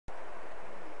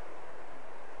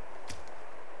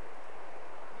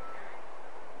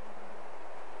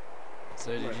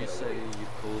So did you say you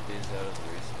pulled these out of the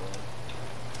respawn?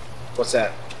 What's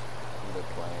that? The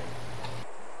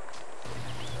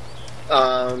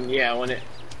plane. Yeah,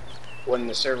 when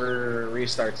the server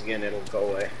restarts again, it'll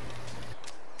go away.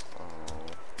 Oh.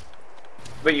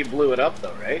 But you blew it up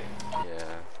though, right?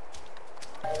 Yeah.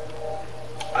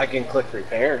 I can click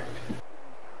repair.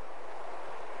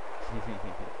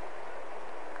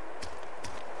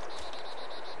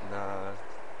 Nah,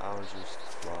 I was just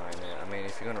flying it. I mean,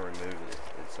 if you're gonna remove it,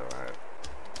 it's alright.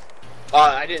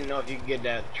 I didn't know if you could get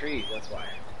that tree, that's why.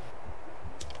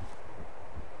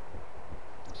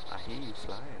 I hear you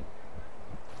flying.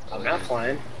 I'm not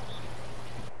flying.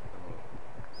 Oh.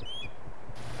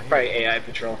 Probably AI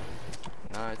patrol.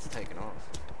 No, it's taken off.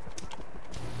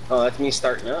 Oh, that's me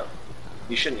starting up.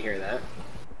 You shouldn't hear that.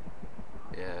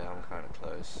 Yeah, I'm kinda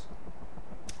close.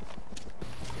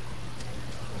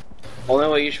 Only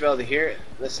way you should be able to hear it,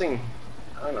 this thing,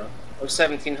 I don't know, I'm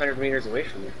 1,700 meters away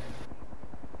from you.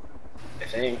 I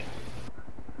think.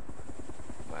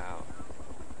 Wow.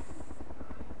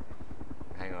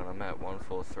 Hang on, I'm at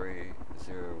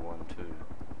 143.012.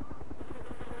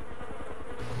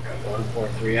 At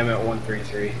 143, I'm at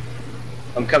 133.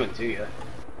 I'm coming to you.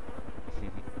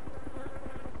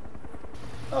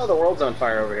 Oh, the world's on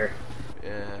fire over here.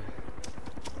 Yeah.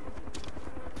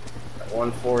 At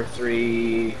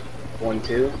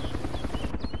 143.12.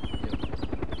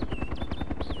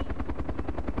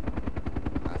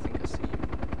 I think I see you.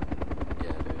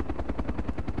 Yeah, dude.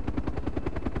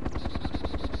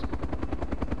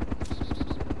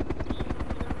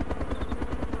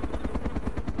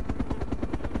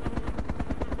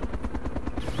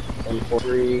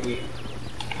 Three. To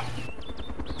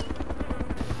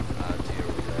your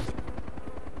left.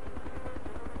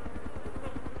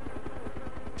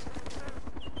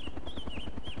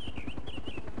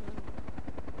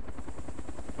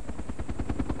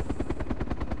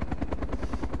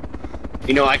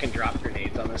 You know I can drop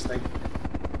grenades on this thing.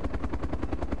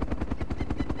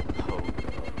 Oh god.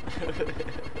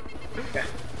 Okay.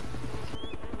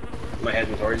 Am I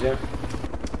heading towards you?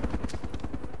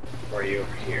 Or are you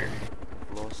over here?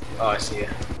 Lost you. Oh, I see you.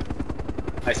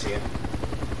 I see you.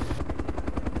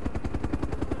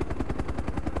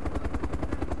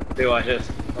 Dude, watch this.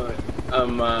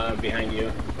 I'm behind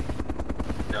you.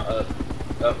 No,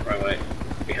 up, right way.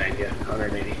 Behind you,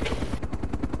 180.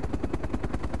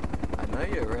 I know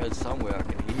you're around somewhere, I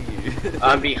can hear you.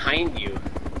 I'm behind you.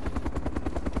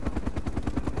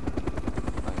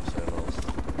 I'm so lost.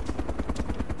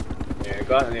 Yeah,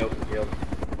 go out in the open field.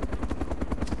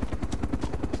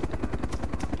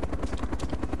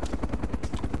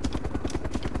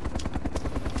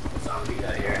 Zombie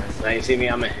out here. Now you see me,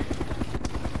 I'm gonna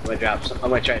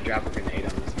try to drop a grenade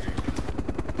on this guy.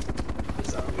 The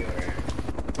zombie over here.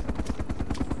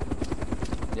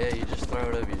 Yeah, you just throw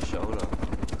it over your shoulder.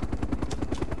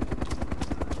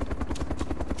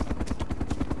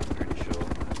 Pretty sure.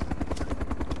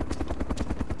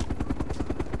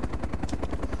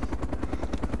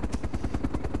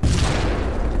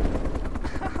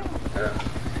 Yeah.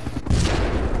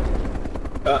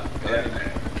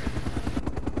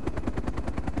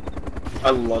 I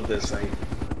love this thing.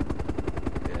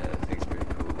 Yeah, that thing's pretty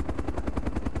cool.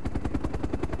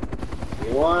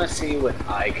 You wanna see what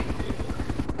I can do?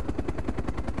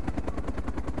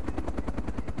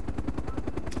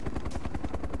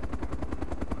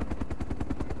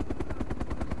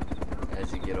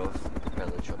 As you get off,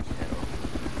 Bella chops your head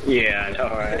off. Yeah, I know,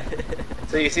 right?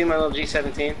 So you see my little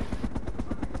G17?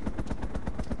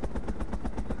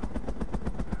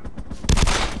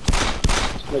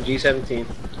 My G17.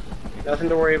 Nothing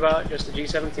to worry about, just the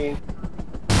G17.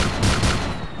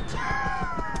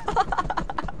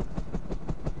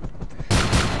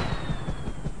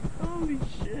 Holy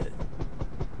shit.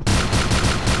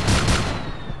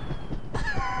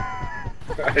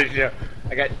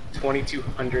 I got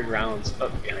 2,200 rounds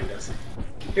up behind us.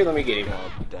 Here, let me get him.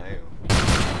 God damn.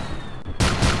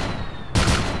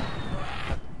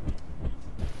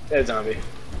 Dead zombie.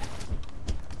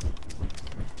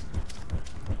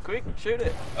 Quick, shoot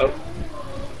it. Oh.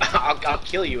 I'll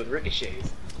kill you with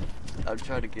ricochets. I'm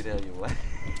trying to get out of your way.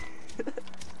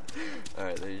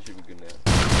 Alright, then you should be good now.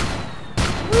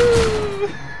 Woo!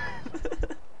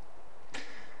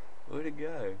 Where'd it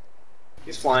go?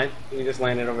 He's flying. He just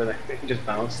landed over there. He just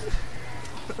bounced.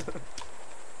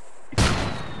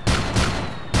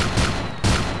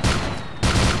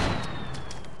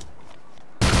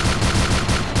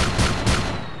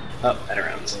 Oh, that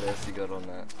rounds. What else you got on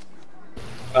that?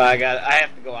 I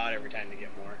have to go out every time to get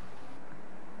more.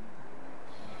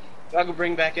 I'll go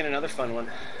bring back in another fun one.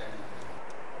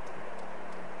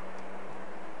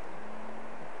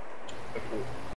 Cool.